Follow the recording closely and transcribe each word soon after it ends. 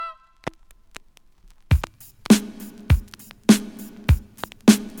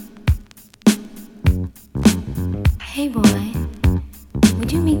Hey boy, would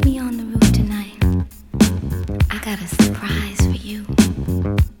you meet me on the roof tonight? I got a surprise for you.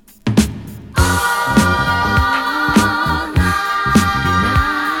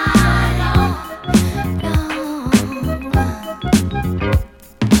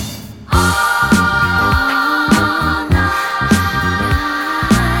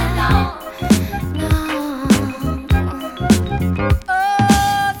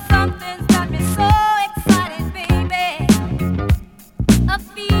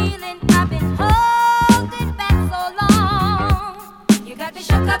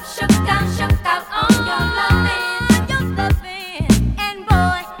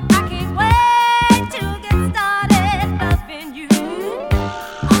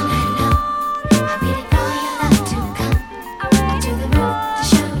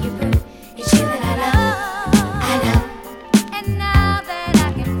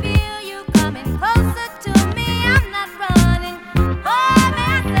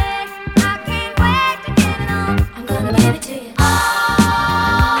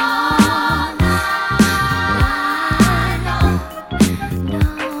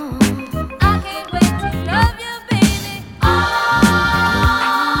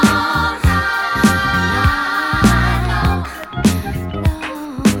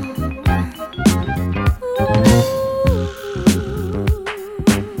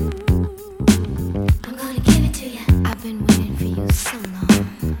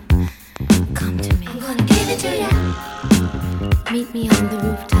 Meet me on the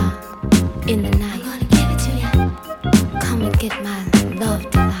rooftop in the night. I'm gonna give it to you. Come and get my love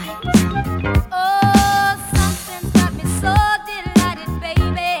delight. Oh, something's got me so delighted,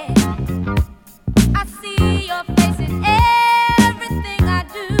 baby. I see your face in everything I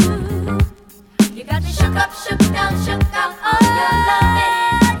do. You got me shook up, shook down, shook out on your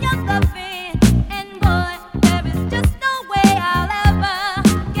loving, your loving. And boy, there is just no way I'll ever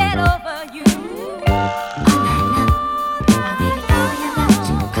get over you.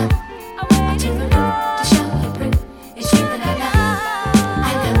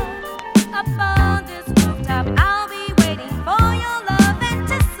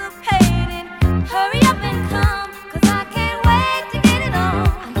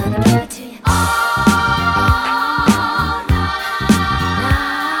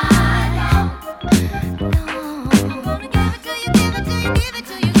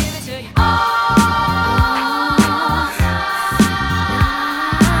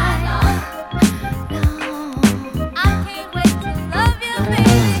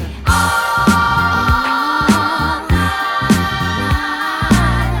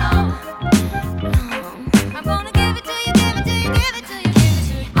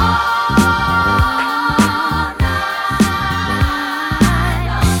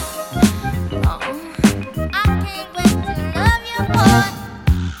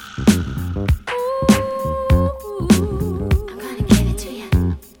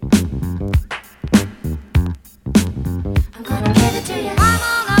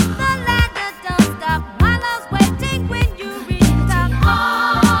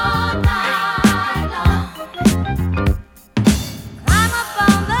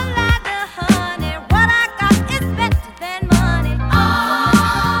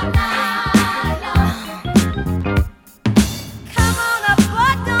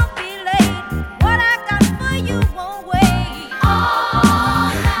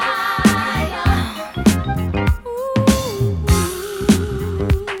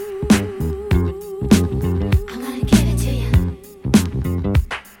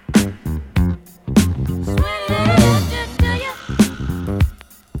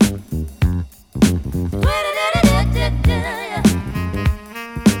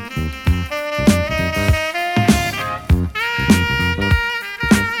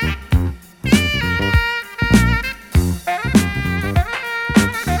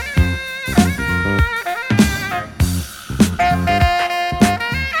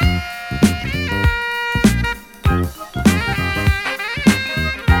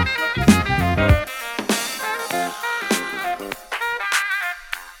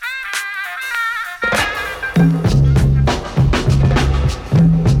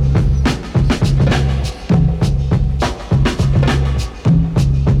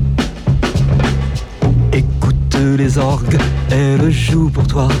 Les orgues, elle joue pour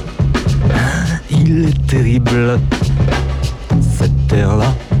toi. Il est terrible, cet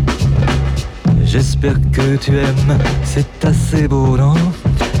air-là. J'espère que tu aimes, c'est assez beau, non?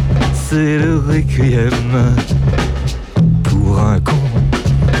 C'est le requiem pour un con.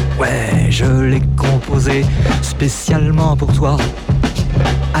 Ouais, je l'ai composé spécialement pour toi,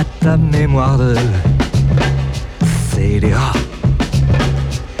 à ta mémoire de c'est les rats.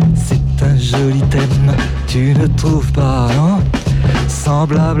 C'est un joli thème, tu ne trouves pas, non?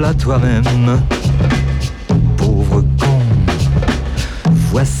 Semblable à toi-même, pauvre con.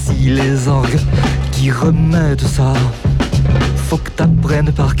 Voici les orgues qui remettent ça. Faut que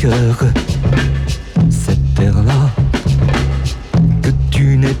t'apprennes par cœur cette terre-là, que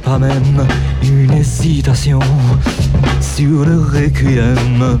tu n'aies pas même une hésitation sur le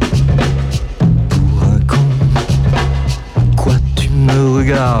requiem. Pour un con, quoi tu me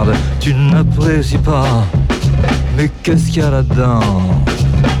regardes, tu n'apprécies pas. Mais qu'est-ce qu'il y a là-dedans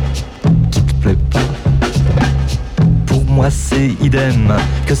qui te plaît pas? Pour moi c'est idem,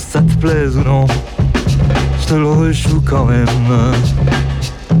 que ça te plaise ou non, je te le rejoue quand même,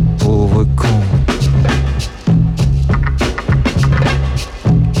 pauvre con.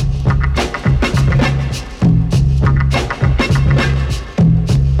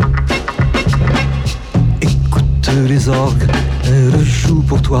 Écoute les orgues, elles jouent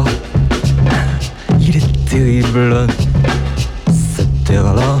pour toi. Il est terrible, cette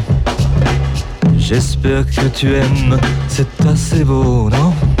terre-là. J'espère que tu aimes, c'est assez beau,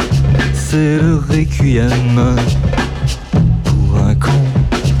 non? C'est le requiem pour un con.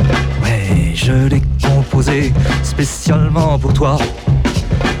 Ouais, je l'ai composé spécialement pour toi,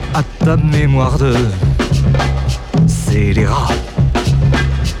 à ta mémoire de scélérat.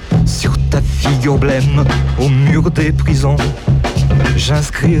 Sur ta figure blême, au mur des prisons,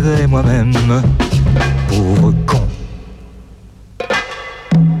 j'inscrirai moi-même, pauvre con.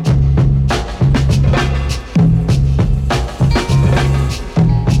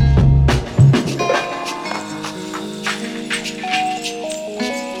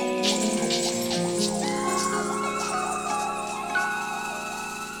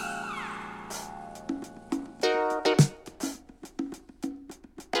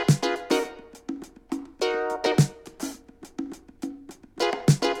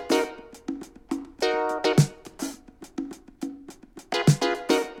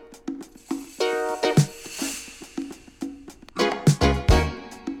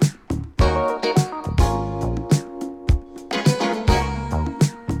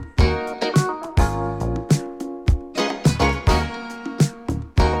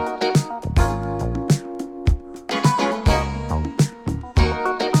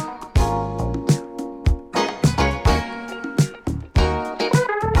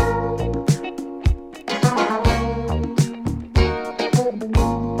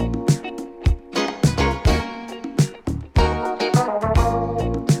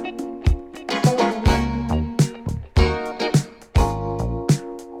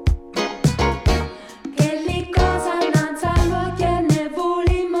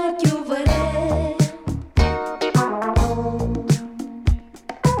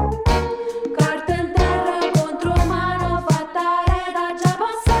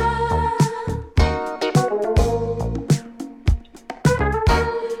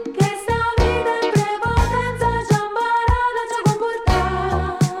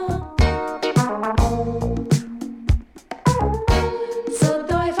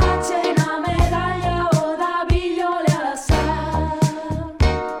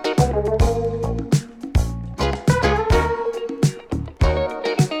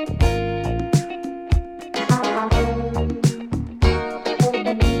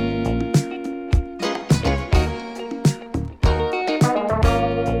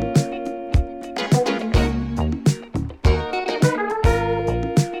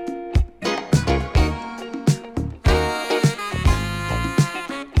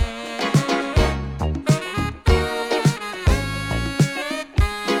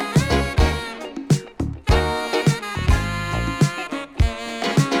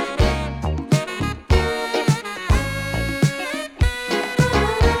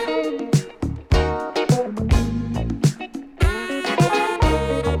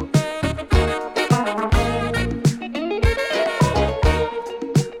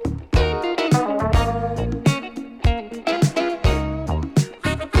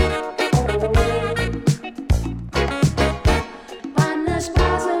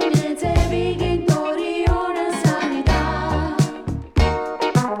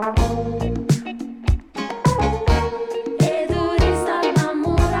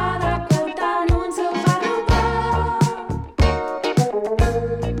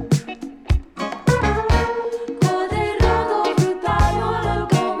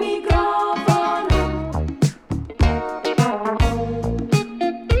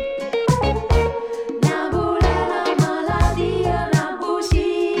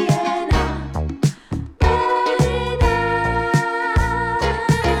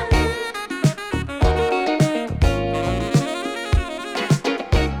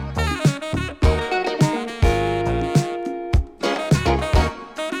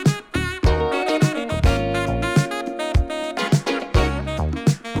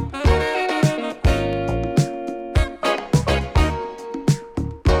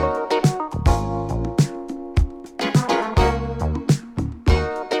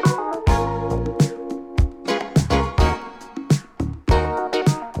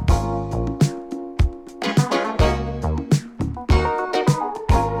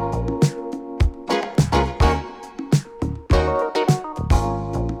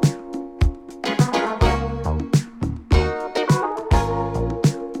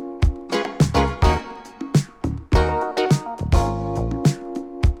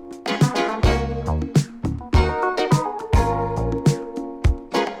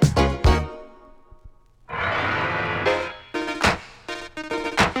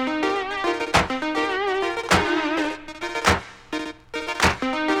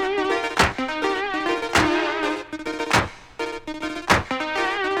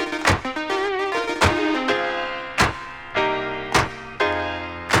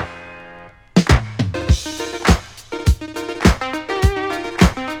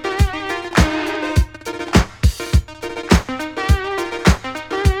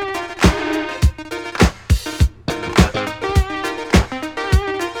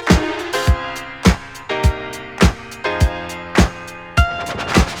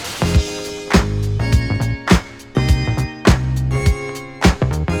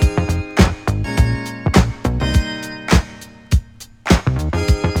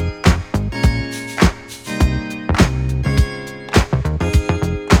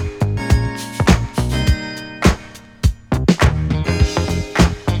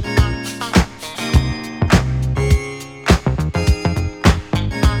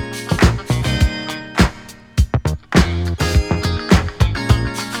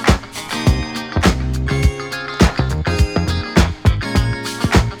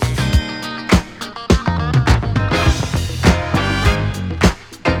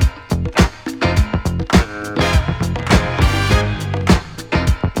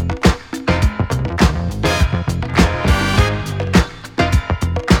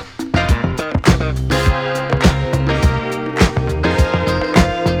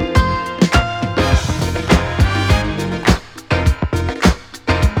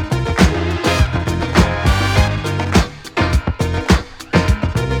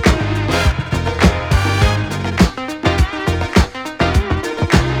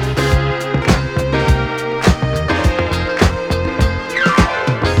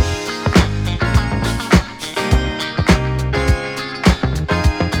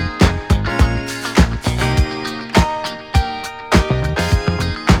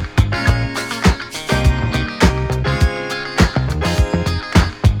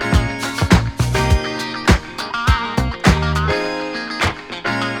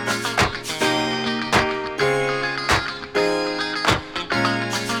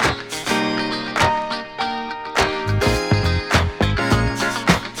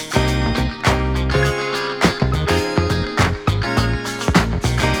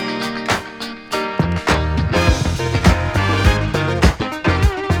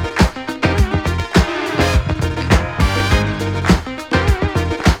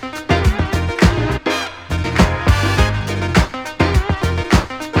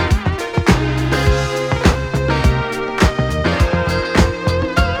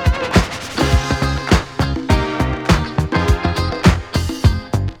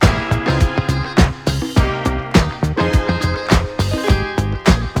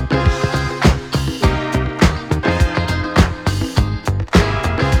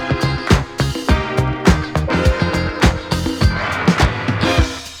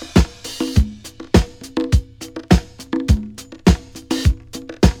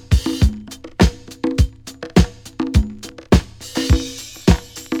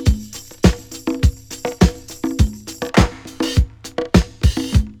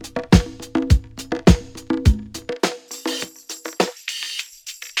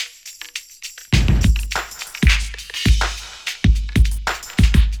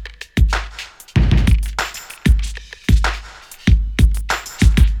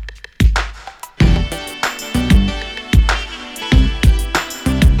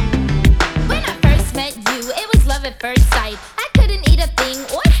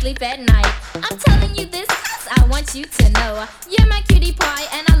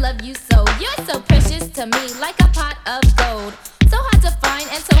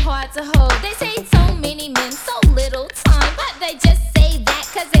 hard to hold. They say so many men, so little time, but they just say that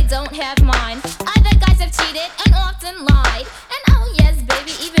cause they don't have mine. Other guys have cheated and often lied, and oh yes,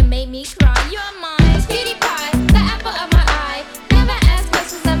 baby, even made me cry. You're my cutie pie, the apple of my eye. Never ask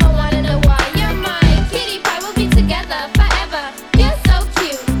questions, never wanna know why. You're my cutie pie, we'll be together forever. You're so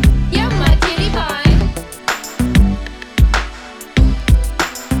cute, you're my cutie pie.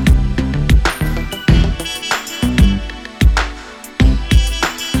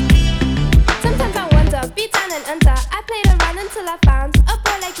 Sometimes I wonder, be down and under. I played around until I found a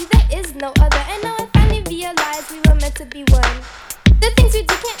boy like you, there is no other. And now I finally realized we were meant to be one. The things we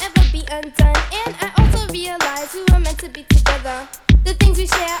do can't ever be undone. And I also realized we were meant to be together. The things we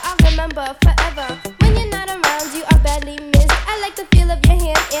share I'll remember forever. When you're not around, you are badly missed. I like the feel of your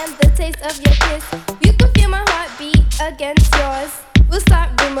hand and the taste of your kiss. You can feel my heartbeat against yours. We'll start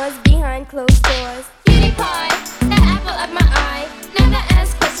rumors behind closed doors. Cutie pie, the apple of my eye. Never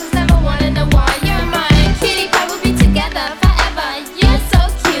ask questions, never wanna know why. You're mine, cutie pie, we'll be together forever. You're so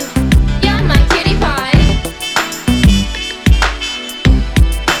cute, you're my cutie pie.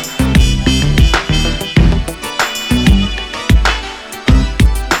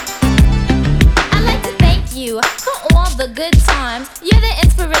 I'd like to thank you for all the good times. You're the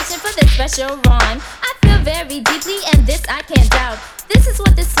inspiration for this special rhyme. I feel very deeply and this I can't doubt. This is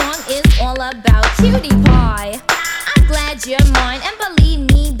what this song is all about. Cutie pie, I'm glad you're mine. And believe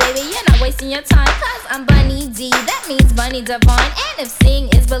me, baby, you're not wasting your time. Cause I'm Bunny D, that means Bunny Divine. And if seeing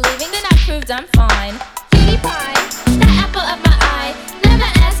is believing, then I proved I'm fine. Cutie pie, the apple of my eye. Never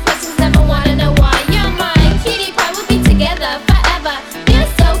ask questions, never wanna know why. You're mine, cutie pie, we'll be together forever. You're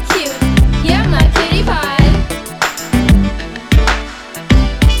so cute, you're my cutie pie.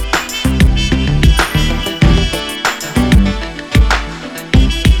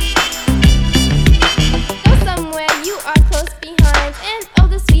 Go somewhere, you are close behind. And oh,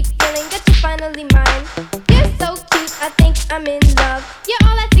 the sweet feeling that you're finally mine. You're so cute, I think I'm in love. You're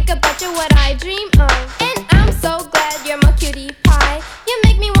all I think about, you're what I dream of. And I'm so glad you're my cutie pie. You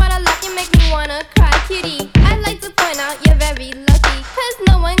make me wanna laugh, you make me wanna cry, cutie. I'd like to point out you're very lucky, cause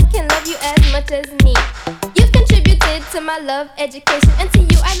no one can love you as much as me. You've contributed to my love education, and to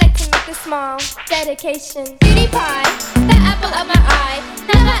you I'd like to make a small dedication. Cutie pie, the apple of my eye.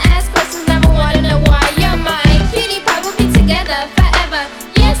 Never ask questions, never wanna know why. You're mine, cutie pie, we'll be together forever.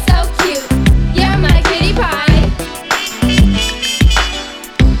 You're so cute, you're my cutie pie.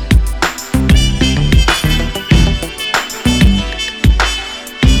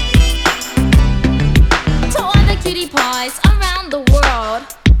 To all the cutie pies around the world,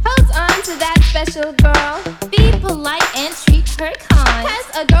 hold on to that special girl. Be polite and treat her kind, cause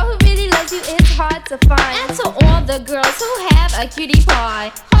a girl who really loves you is hard to find. And to all the girls who have a cutie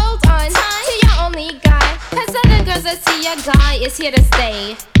pie, hold on to your only guy, cause other girls that see your guy is here to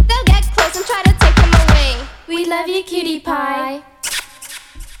stay. They'll get close and try to take him away. We love you, cutie pie.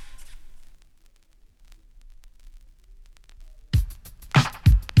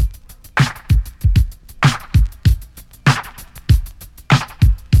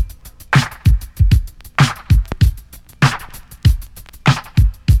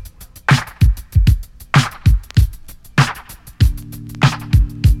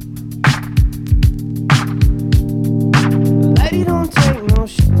 Lady don't take no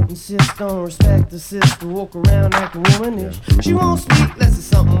shit, insist on respect the sister, walk around like a womanish. She won't speak unless it's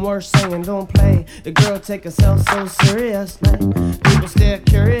something worth saying, don't play. The girl take herself so seriously, people stare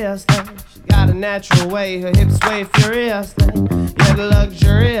curiously. She got a natural way, her hips sway furiously. Yeah, the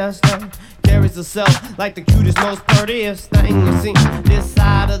luxuriously carries herself like the cutest, most prettiest thing you see. This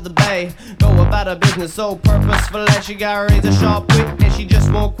side of the bay, go about her business so purposeful that she got razor sharp wit and she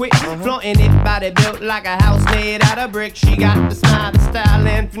just won't quit. Flaunting it, body built like a house made out of brick. She got the smile, the style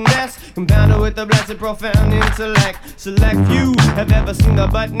and finesse, compounded with the blessed profound intellect. Select few have ever seen her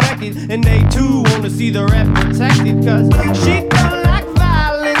butt naked, and they too wanna see the rep protected. Cause she don't like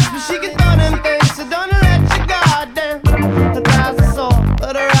violence, but she can throw them things, so don't let your guard down. Her thighs are soft,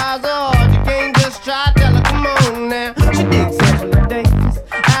 but her eyes are hard. You can't just try, tell her, come on now. She digs Angela Davis,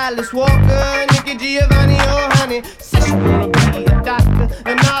 Alice Walker, Nikki Giovanni, or Honey. Says she wanna be a doctor,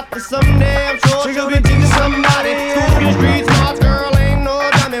 an author someday. I'm sure she'll be teaching somebody. School the street smarts, girl ain't no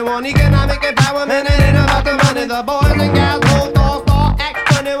dummy. Want economic empowerment, it ain't about the money. The boys and gals both all start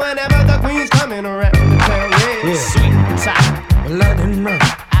act funny whenever the queen's coming around the town. Yeah, sweet and tight, London run,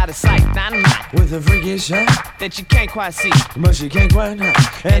 out of sight, dynamite with a freakish shot that you can't quite see, but she can't quite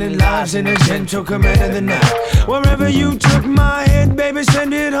hide. And it lies in a gentle command of the night. Wherever you took my head, baby,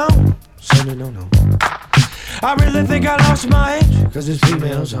 send it home. Send it on home. I really think I lost my edge, cause it's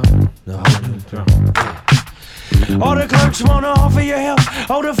females on the whole new throne. Yeah. All the clerks wanna offer you help.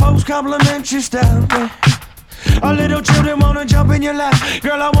 All the folks compliment your style. Yeah. All little children wanna jump in your lap.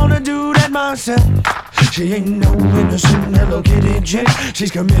 Girl, I wanna do that myself. She ain't no innocent Hello Kitty chick.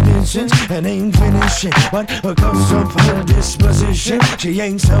 She's committed sins and ain't finished shit. But because of her disposition, she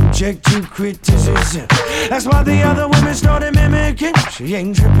ain't subject to criticism. That's why the other women started mimicking. She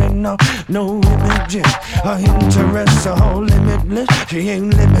ain't tripping off no images. Her interests are all limitless. She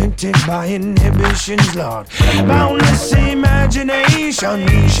ain't limited by inhibitions, Lord. Boundless imagination.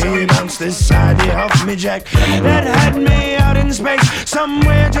 She bounced this side off me, Jack. That had me out in space,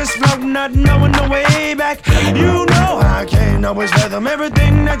 somewhere just floating, not knowing the way back. You know I can't always fathom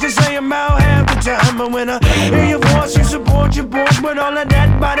everything that you say about half the time, but when I hear your voice, you support your boys with all of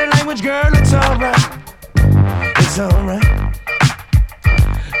that body language, girl. It's alright. It's alright.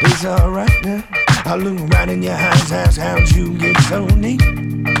 It's alright now. I look right in your eyes, ask how'd you get so neat?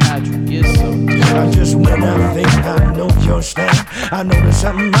 How'd you get so neat? I just when I think I know your style, I know there's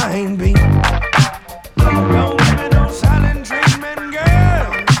something I ain't be. Don't give me no silent treatment, girl.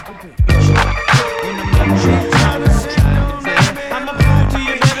 She's trying to sit on me, baby. I'ma prove to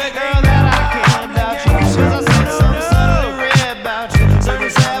you, baby girl, that I care about you. 'Cause I see something subtly rare about you. Certain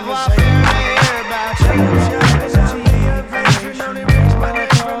savoir faire hear about you. She's on me, your face, you only reach my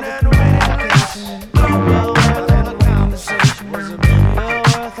neck from that waiting list. Well worth all the conversation. Well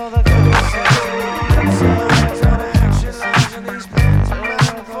worth all the conversation. So I try to exercise in these pants I'm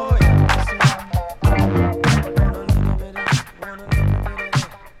wearing for you.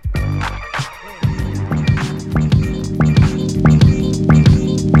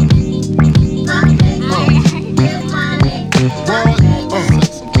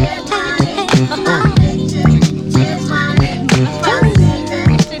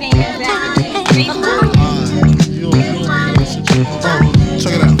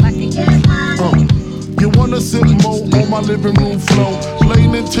 My living room flow, play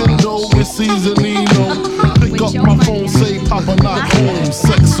Nintendo with Seasonino. Pick up my phone, say Papa not home.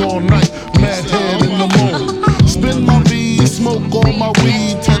 Sex all night, mad head in the moon. Spin my V, smoke all my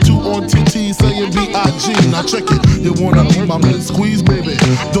weed. Tattoo on TT saying B.I.G. Now check it, you wanna be my man squeeze, baby?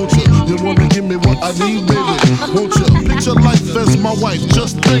 Don't you? You wanna give me what I need, baby? Won't you? Picture life as my wife,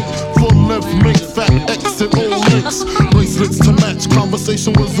 just think. Full length, make fat X and all links. Bracelets to match,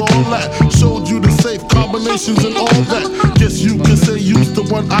 conversation was all that. Showed you the safe combinations and all that. Guess you can say you's the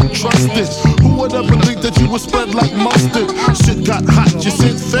one I trusted. Who would ever think that you would spread like mustard? Shit got hot, you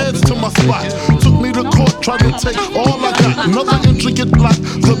sent feds to my spot. Took me to court, tried to take all I got. Another intricate plot,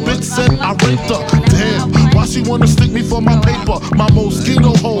 the bitch said I raped her. Damn, why she wanna stick me for my paper? My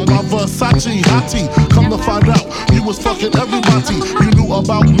Moschino hole, my Versace hottie. Come to find out, you was fucking everybody. You knew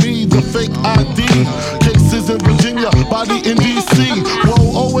about me, the fake ID. Cases in Virginia, body in DC.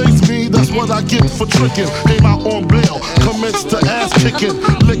 Whoa, always me, that's what I get for tricking. Came out on bail, commenced to ass kicking.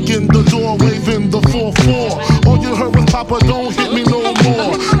 Licking the door, waving the 4-4. All you heard was Papa, don't hit me no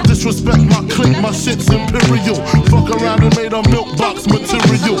more. Disrespect my clique, my shit's imperial. Fuck around and made a milk box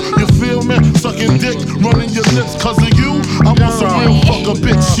material. You feel me? Sucking dick, running your lips. Cause of you, I'm on some real fuck a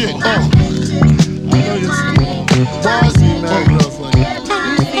bitch shit. I know you're why is he mad at us like that?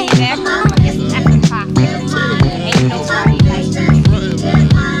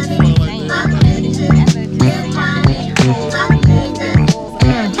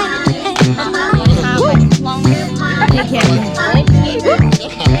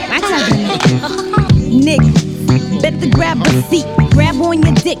 Nick, better grab a seat. Grab on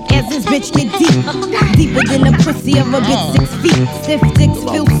your dick as this bitch get deep. Deeper than the pussy of a bitch 6 feet. Stiff dicks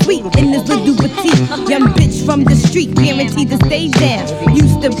feel sweet in this little petite. Young bitch from the street, guaranteed to stay down.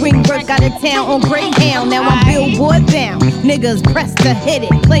 Used to bring work out of town on Greyhound. Now I'm billboard bound. Niggas pressed to hit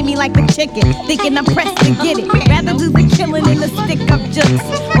it. Play me like a chicken, thinking I'm pressed to get it. Rather do the killing than the stick up jokes.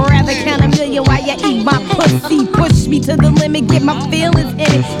 Or rather count a million while you eat my pussy. Push me to the limit, get my feelings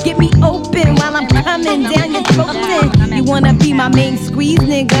in it. Get me open while I'm coming down your throat. You wanna be my main squeeze,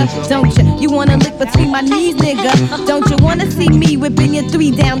 nigga, don't you? You wanna lick between my knees, nigga, don't you? Wanna see me whipping your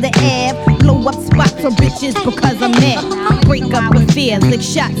 3 down the Ave? Blow up spots for bitches because I'm mad. Break up affairs like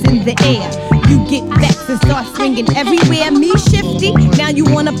shots in the air. You get vexed and start swinging everywhere. Me shifty, now you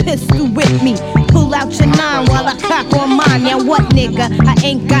wanna pistol whip me. Pull out your 9 while I cock on mine. Now what, nigga? I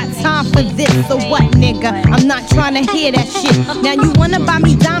ain't got time for this, so what, nigga? I'm not trying to hear that shit. Now you wanna buy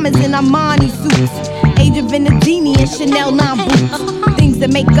me diamonds in Armani suits, Age of Venedini and Chanel 9 boots. Things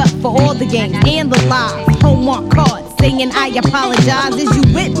that make up for all the games and the lies. Homework cards saying I apologize. Is you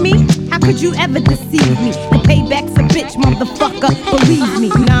with me? How could you ever deceive me? The payback's a bitch, motherfucker, believe me.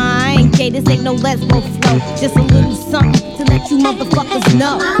 Nah, I ain't gay, this ain't no lesbo flow. Just a little something to let you motherfuckers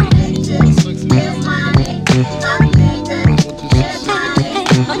know.